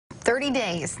30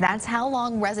 days. That's how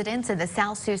long residents in the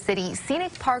South Sioux City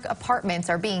Scenic Park Apartments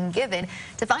are being given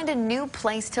to find a new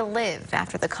place to live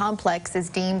after the complex is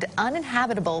deemed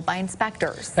uninhabitable by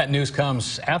inspectors. That news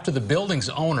comes after the building's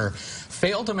owner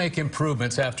failed to make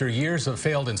improvements after years of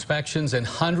failed inspections and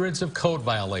hundreds of code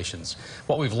violations.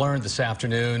 What we've learned this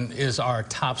afternoon is our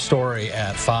top story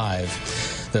at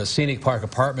 5. The Scenic Park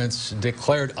Apartments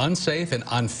declared unsafe and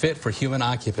unfit for human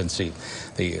occupancy.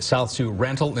 The South Sioux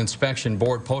Rental Inspection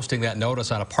Board posting that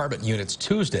notice on apartment units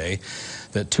Tuesday.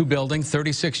 The two-building,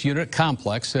 36-unit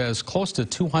complex has close to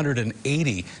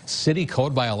 280 city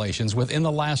code violations within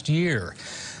the last year.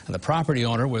 The property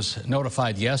owner was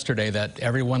notified yesterday that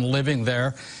everyone living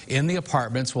there in the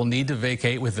apartments will need to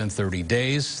vacate within 30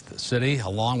 days. The city,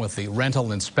 along with the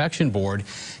Rental Inspection Board,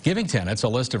 giving tenants a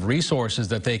list of resources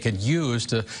that they could use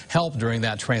to help during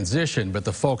that transition. But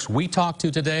the folks we talked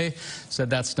to today said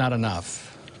that's not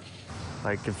enough.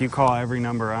 Like, if you call every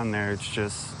number on there, it's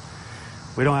just,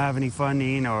 we don't have any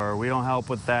funding or we don't help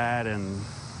with that, and,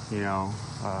 you know,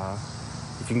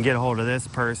 if you can get a hold of this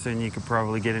person, you could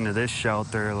probably get into this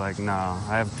shelter. Like, no,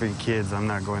 I have 3 kids. I'm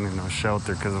not going into a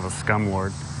shelter because of a scum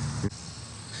ward.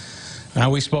 Now,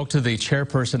 we spoke to the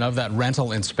chairperson of that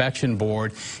Rental Inspection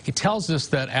Board. He tells us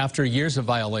that after years of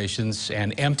violations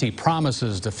and empty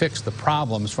promises to fix the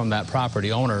problems from that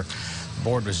property owner, the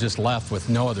board was just left with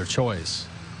no other choice.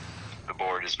 The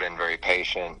board has been very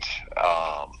patient,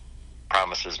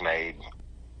 promises made,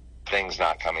 things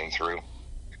not coming through.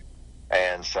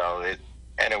 And so it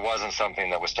wasn't something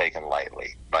that was taken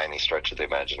lightly by any stretch of the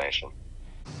imagination.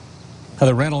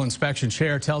 The rental inspection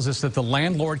chair tells us that the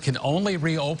landlord can only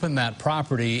reopen that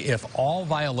property if all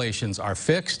violations are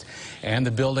fixed and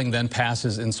the building then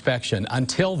passes inspection.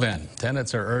 Until then,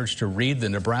 tenants are urged to read the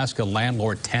Nebraska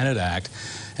Landlord-Tenant Act,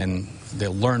 and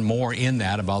they'll learn more in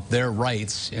that about their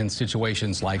rights in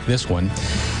situations like this one.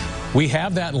 We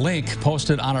have that link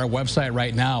posted on our website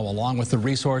right now, along with the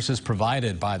resources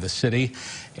provided by the city,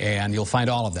 and you'll find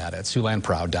all of that at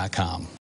SiouxlandProud.com.